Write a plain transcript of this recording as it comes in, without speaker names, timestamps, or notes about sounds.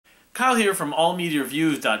Kyle here from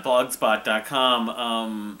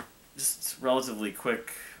allmediareviews.blogspot.com. Just relatively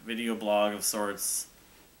quick video blog of sorts.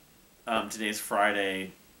 Today's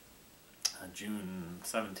Friday, June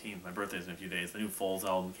 17th. My birthday's in a few days. The new Foles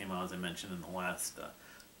album came out, as I mentioned in the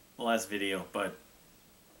last video. But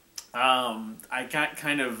I got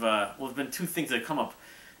kind of well, there's been two things that have come up.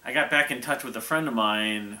 I got back in touch with a friend of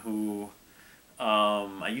mine who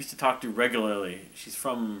I used to talk to regularly. She's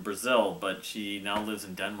from Brazil, but she now lives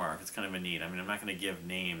in Denmark. It's kind of a neat. I mean, I'm not going to give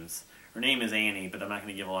names. Her name is Annie, but I'm not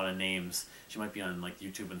going to give a lot of names. She might be on like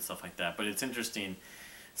YouTube and stuff like that. But it's interesting.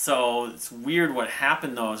 So it's weird what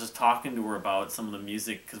happened though. I was just talking to her about some of the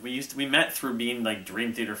music because we met through being like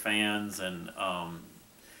Dream Theater fans and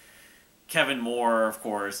Kevin Moore, of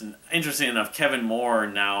course. And interesting enough, Kevin Moore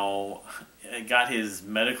now got his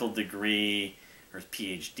medical degree, or his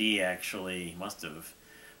PhD actually. He must have.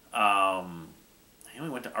 He only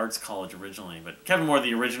went to arts college originally, but Kevin Moore,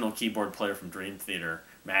 the original keyboard player from Dream Theater,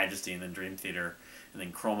 Majesty, and then Dream Theater, and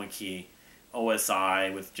then Chroma Key,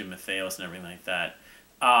 OSI with Jim Matheos and everything like that.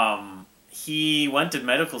 He went to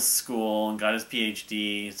medical school and got his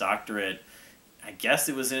PhD, his doctorate. I guess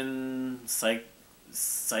it was in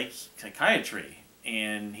psychiatry,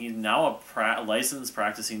 and he's now a licensed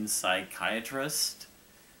practicing psychiatrist.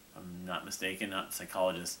 If I'm not mistaken, not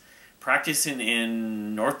psychologist. Practicing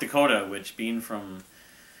in North Dakota, which being from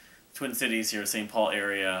Twin Cities here, St. Paul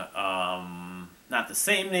area, not the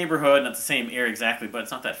same neighborhood, not the same area exactly, but it's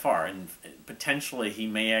not that far. And potentially he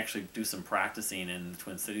may actually do some practicing in the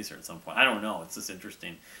Twin Cities here at some point. I don't know. It's just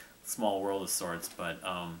interesting. Small world of sorts. But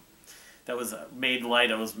that was made light.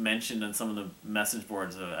 It was mentioned on some of the message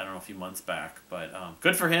boards, I don't know, a few months back. But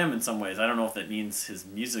good for him in some ways. I don't know if that means his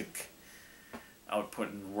music output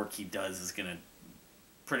and work he does is going to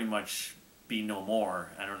pretty much be no more.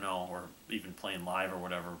 I don't know, or even playing live or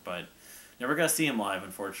whatever, but never got to see him live,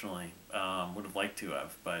 unfortunately. Would have liked to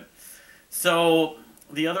have. But so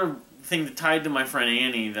the other thing that tied to my friend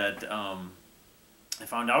Annie that I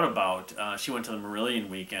found out about, she went to the Marillion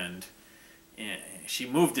weekend, and she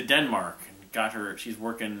moved to Denmark and got her, she's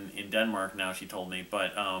working in Denmark now, she told me,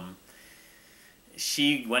 but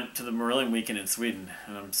she went to the Marillion weekend in Sweden,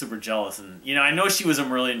 and I'm super jealous. And you know, I know she was a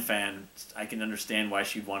Marillion fan. I can understand why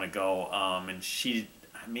she'd want to go. And she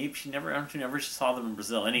never saw them in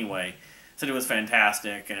Brazil anyway. Said it was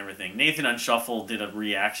fantastic and everything. Nathan on Shuffle did a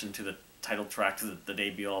reaction to the title track to the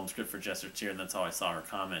debut album, Script for Jester Cheer, and that's how I saw her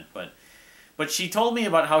comment. But she told me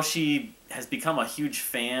about how she has become a huge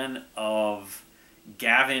fan of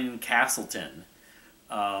Gavin Castleton,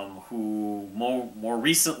 who more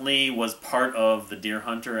recently was part of the Deer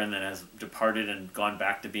Hunter and then has departed and gone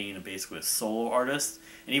back to being basically a solo artist.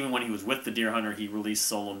 And even when he was with the Deer Hunter, he released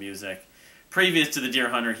solo music. Previous to the Deer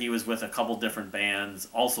Hunter, he was with a couple different bands,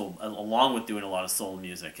 also along with doing a lot of solo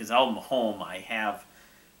music. His album Home, I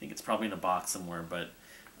think it's probably in a box somewhere, but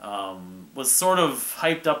was sort of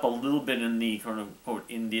hyped up a little bit in the quote-unquote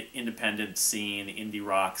independent scene, indie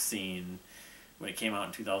rock scene when it came out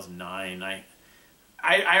in 2009.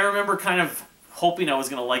 I remember kind of hoping I was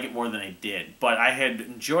going to like it more than I did, but I had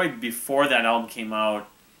enjoyed before that album came out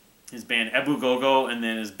his band Ebu Gogo and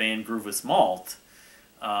then his band Groove with Malt.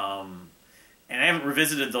 And I haven't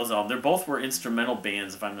revisited those albums. They both were instrumental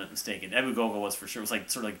bands, if I'm not mistaken. Ebu Gogo was for sure. It was like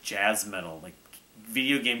sort of like jazz metal, like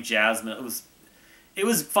video game jazz metal. It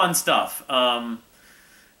was fun stuff. And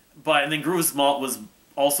then Groove with Malt was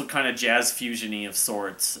also kind of jazz fusion-y of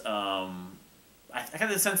sorts. I got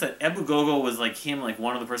the sense that Ebu Gogo was like him, like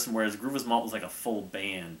one other person, whereas Groove with Malt was like a full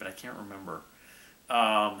band, but I can't remember.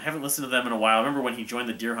 Haven't listened to them in a while. I remember when he joined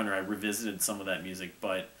the Deer Hunter, I revisited some of that music,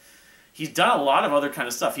 but he's done a lot of other kind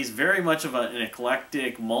of stuff. He's very much of an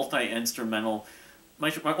eclectic,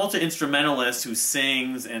 multi-instrumentalist who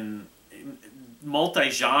sings and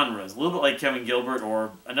multi-genres, a little bit like Kevin Gilbert,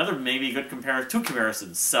 or another maybe good comparison, two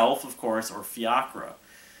comparisons, Self, of course, or Fiacra.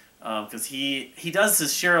 Because he does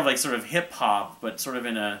his share of like sort of hip hop, but sort of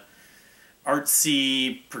in a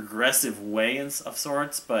artsy, progressive way of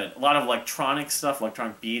sorts. But a lot of electronic stuff,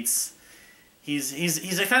 electronic beats.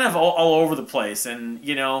 He's a kind of all over the place, and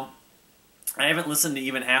you know, I haven't listened to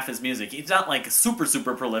even half his music. He's not like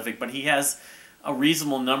super prolific, but he has a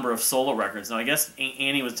reasonable number of solo records. Now I guess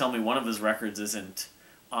Annie was telling me one of his records isn't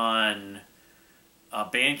on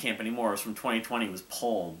Bandcamp anymore. It was from 2020. It was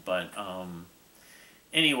pulled, but.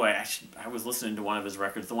 Anyway, I was listening to one of his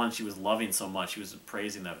records, the one she was loving so much. She was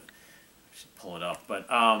praising that. I should pull it up. But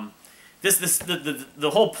the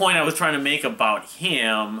whole point I was trying to make about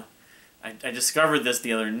him, I discovered this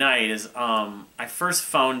the other night, is I first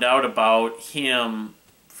found out about him,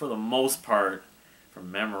 for the most part,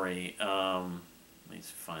 from memory. Let me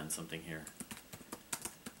find something here.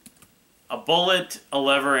 A bullet, a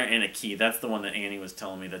lever, and a key. That's the one that Annie was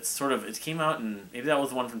telling me. That's sort of, it came out in, maybe that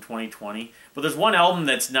was the one from 2020. But there's one album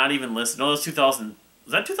that's not even listed. No, it was 2000,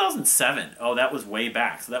 was that 2007? Oh, that was way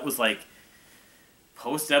back. So that was like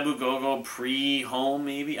post-Ebu Gogo, pre-Home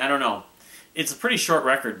maybe? I don't know. It's a pretty short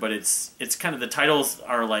record, but it's kind of, the titles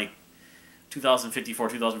are like 2054,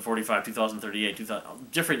 2045, 2038,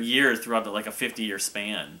 2000, different years throughout like a 50-year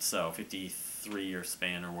span. So 53-year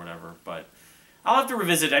span or whatever, but I'll have to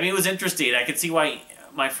revisit. I mean, it was interesting. I could see why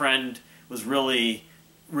my friend was really,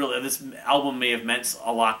 this album may have meant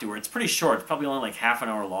a lot to her. It's pretty short. It's probably only like half an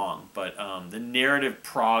hour long. But the narrative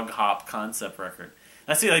prog hop concept record.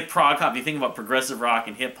 I say like prog hop. You think about progressive rock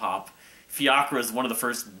and hip hop. Fiacre is one of the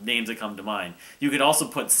first names that come to mind. You could also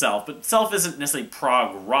put Self, but Self isn't necessarily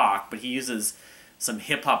prog rock, but he uses some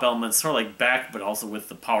hip hop elements, sort of like Beck, but also with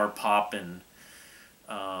the power pop and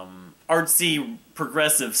artsy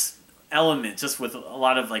progressive element, just with a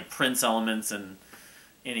lot of like Prince elements. And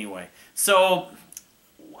anyway, so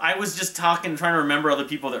I was just trying to remember other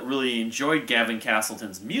people that really enjoyed Gavin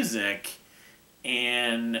Castleton's music,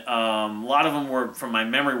 and a lot of them were, from my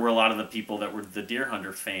memory, were a lot of the people that were the Deer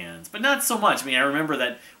Hunter fans, but not so much. I mean, I remember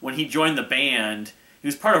that when he joined the band, he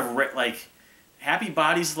was part of like Happy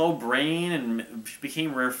Body, Slow Brain, and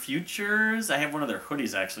became Rare Futures. I have one of their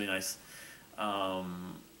hoodies, actually, nice. I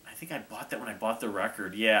think I bought that when I bought the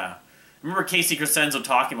record. Yeah. I remember Casey Crescenzo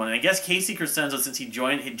talking about it. And I guess Casey Crescenzo, since he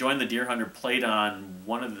joined the Deer Hunter, played on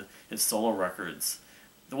one of his solo records.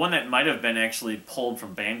 The one that might have been actually pulled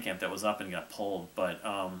from Bandcamp, that was up and got pulled, but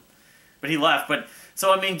he left. But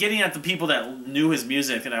so I mean, getting at the people that knew his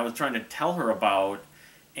music that I was trying to tell her about,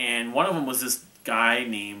 and one of them was this guy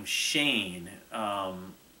named Shane.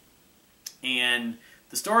 And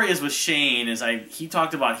the story is with Shane is he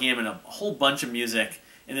talked about him and a whole bunch of music.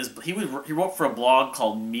 And he wrote for a blog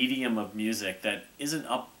called Medium of Music that isn't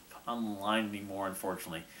up online anymore,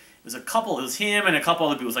 unfortunately. It was him and a couple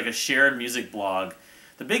other people. It was like a shared music blog.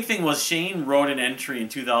 The big thing was Shane wrote an entry in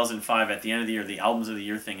 2005 at the end of the year, the Albums of the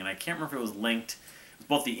Year thing, and I can't remember if it was linked with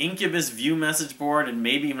both the Incubus View message board and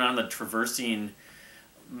maybe even on the Traversing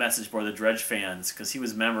message board, the Dredge fans, because he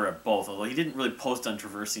was a member of both, although he didn't really post on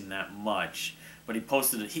Traversing that much. But he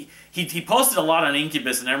posted it. He posted a lot on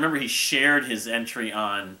Incubus, and I remember he shared his entry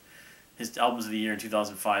on his Albums of the Year in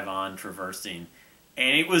 2005 on Traversing,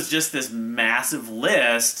 and it was just this massive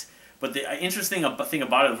list. But the interesting thing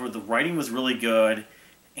about it was the writing was really good,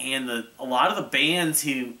 and a lot of the bands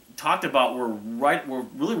he talked about were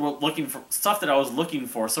really looking for stuff that I was looking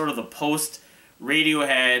for, sort of the post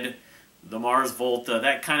Radiohead, the Mars Volta,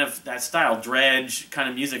 that style, Dredge kind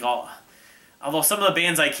of music. Although some of the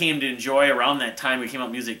bands I came to enjoy around that time we came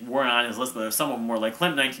out music weren't on his list, but some of them were. Like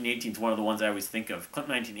Clint 1918 is one of the ones I always think of. Clint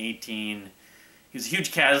 1918, he was a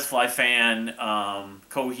huge Caddisfly fan.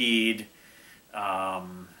 Coheed,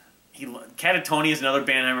 Catatonia is another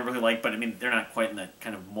band I remember who liked, but I mean they're not quite in that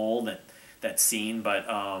kind of mold, that scene. But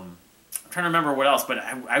I'm trying to remember what else. But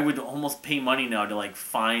I would almost pay money now to like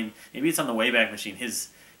find, maybe it's on the Wayback Machine, his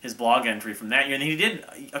blog entry from that year, and he did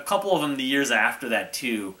a couple of them the years after that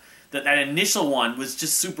too. That initial one was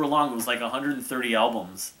just super long. It was like 130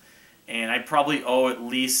 albums. And I probably owe at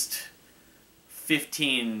least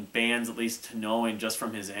 15 bands at least to knowing just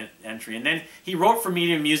from his entry. And then he wrote for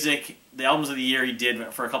Medium Music, the Albums of the Year he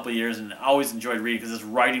did for a couple of years, and I always enjoyed reading because his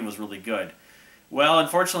writing was really good. Well,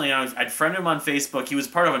 unfortunately, I'd friended him on Facebook. He was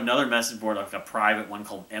part of another message board, like a private one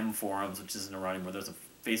called M Forums, which isn't around anymore. There's a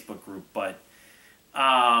Facebook group, but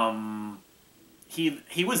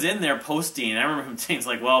he was in there posting, and I remember him saying,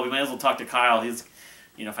 like, well, we might as well talk to Kyle. He's,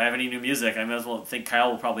 if I have any new music, I might as well think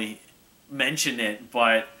Kyle will probably mention it.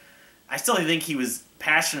 But I still think he was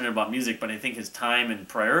passionate about music, but I think his time and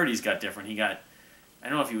priorities got different. I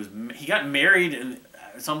don't know if he got married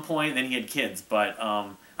at some point, and then he had kids. But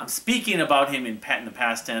I'm speaking about him in the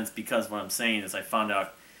past tense because what I'm saying is I found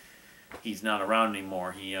out he's not around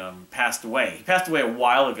anymore. He passed away. He passed away a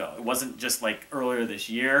while ago. It wasn't just like earlier this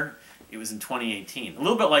year. It was in 2018. A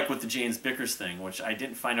little bit like with the James Bickers thing, which I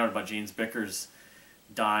didn't find out about James Bickers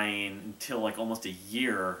dying until like almost a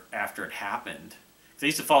year after it happened. I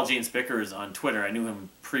used to follow James Bickers on Twitter. I knew him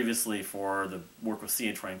previously for the work with Sea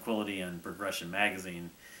of Tranquility and Progression Magazine.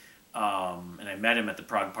 And I met him at the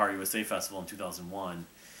Prague Party USA Festival in 2001.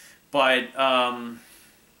 But,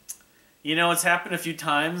 it's happened a few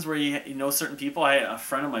times where you know certain people. I had a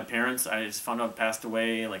friend of my parents, I just found out passed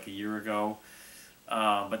away like a year ago.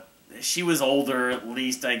 But she was older, at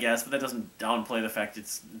least, I guess, but that doesn't downplay the fact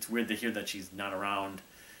it's weird to hear that she's not around.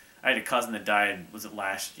 I had a cousin that died, was it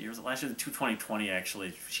last year? Was it last year? 2020,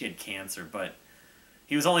 actually. She had cancer, but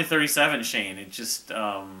he was only 37, Shane. It just,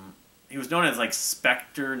 he was known as like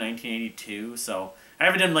Spectre 1982. So I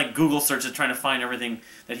haven't done like Google searches trying to find everything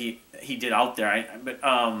that he did out there. But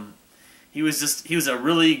he was a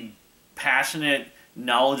really passionate,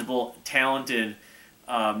 knowledgeable, talented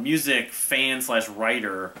music fan /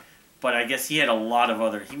 writer. But I guess he had a lot of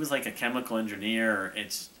other. He was like a chemical engineer.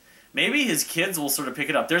 Maybe his kids will sort of pick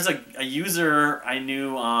it up. There's a user I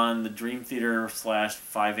knew on the Dream Theater /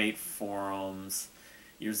 5/8 forums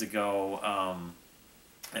years ago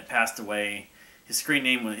that passed away. His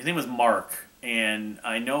name was Mark, and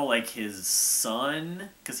I know like his son,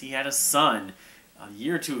 because he had a son a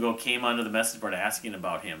year or two ago, came onto the message board asking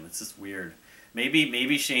about him. It's just weird.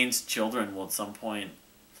 Maybe Shane's children will at some point,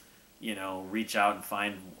 reach out and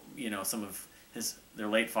find some of their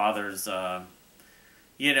late father's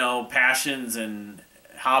passions and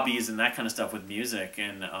hobbies and that kind of stuff with music.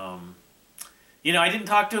 And, I didn't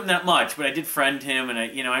talk to him that much, but I did friend him. And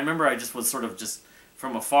I remember I just was sort of just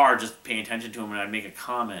from afar, just paying attention to him, and I'd make a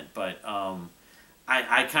comment. But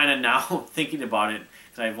I kind of now thinking about it,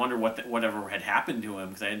 because I wonder whatever had happened to him,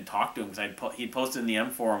 because I hadn't talked to him, because he'd posted in the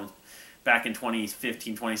M forums back in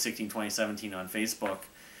 2015, 2016, 2017 on Facebook.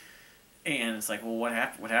 And it's like, well, what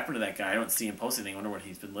happened to that guy? I don't see him posting anything. I wonder what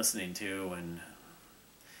he's been listening to. And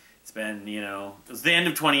it's been, it was the end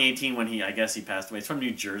of 2018 when I guess he passed away. He's from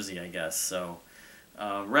New Jersey, I guess. So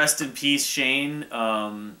rest in peace, Shane.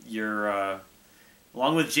 You're,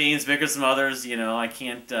 along with James Vick and some others, I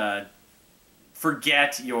can't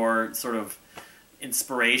forget your sort of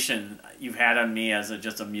inspiration you've had on me as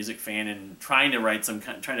just a music fan, and trying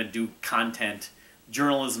to do content,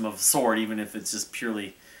 journalism of sort, even if it's just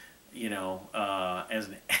purely, as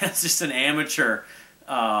just an amateur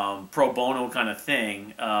pro bono kind of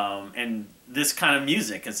thing, and this kind of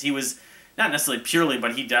music, because he was not necessarily purely,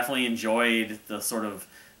 but he definitely enjoyed the sort of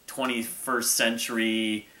 21st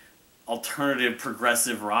century alternative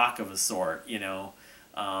progressive rock of a sort,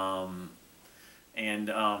 and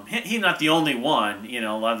he's not the only one,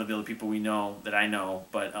 a lot of the other people we know that I know,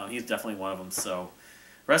 but he's definitely one of them. So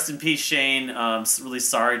rest in peace, Shane. I'm really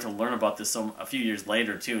sorry to learn about this a few years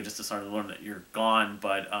later too, just to sort of learn that you're gone,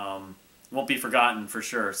 but won't be forgotten for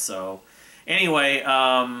sure. So anyway,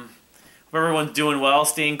 hope everyone's doing well,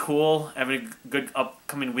 staying cool, having a good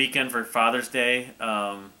upcoming weekend for Father's Day.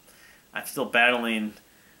 I'm still battling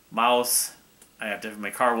mouse. I have to have my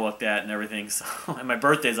car looked at and everything. So, and my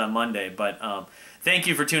birthday's on Monday. But thank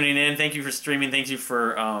you for tuning in. Thank you for streaming. Thank you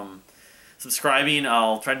for subscribing.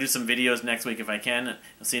 I'll try to do some videos next week if I can.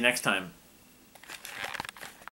 I'll see you next time.